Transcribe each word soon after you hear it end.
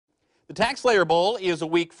The TaxSlayer Bowl is a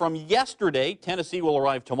week from yesterday. Tennessee will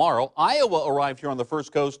arrive tomorrow. Iowa arrived here on the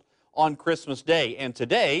First Coast on Christmas Day. And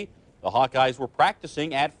today, the Hawkeyes were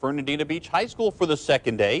practicing at Fernandina Beach High School for the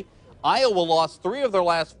second day. Iowa lost 3 of their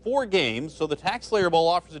last 4 games, so the TaxSlayer Bowl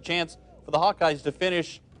offers a chance for the Hawkeyes to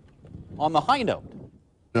finish on the high note.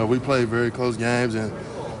 You know, we played very close games, and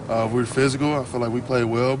we were physical. I feel like we played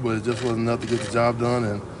well, but it just wasn't enough to get the job done.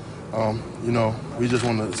 And, you know, we just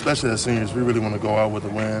want to, especially as seniors, we really want to go out with a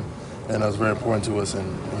win. And that's very important to us.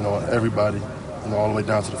 And, you know, everybody, you know, all the way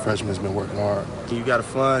down to the freshmen has been working hard. You got the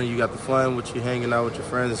fun with you hanging out with your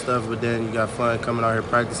friends and stuff, but then you got fun coming out here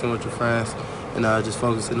practicing with your friends and just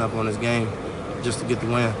focusing up on this game just to get the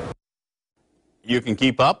win. You can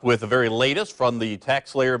keep up with the very latest from the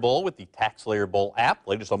TaxSlayer Bowl with the TaxSlayer Bowl app.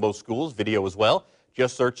 Latest on most schools, video as well.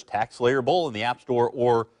 Just search TaxSlayer Bowl in the App Store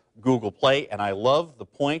or Google Play. And I love the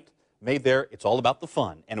point made there. It's all about the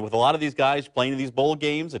fun. And with a lot of these guys playing in these bowl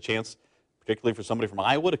games, a chance, particularly for somebody from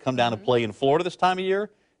Iowa, to come down and play in Florida this time of year,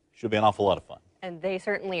 should be an awful lot of fun. And they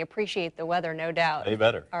certainly appreciate the weather, no doubt. They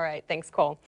better. All right. Thanks, Cole.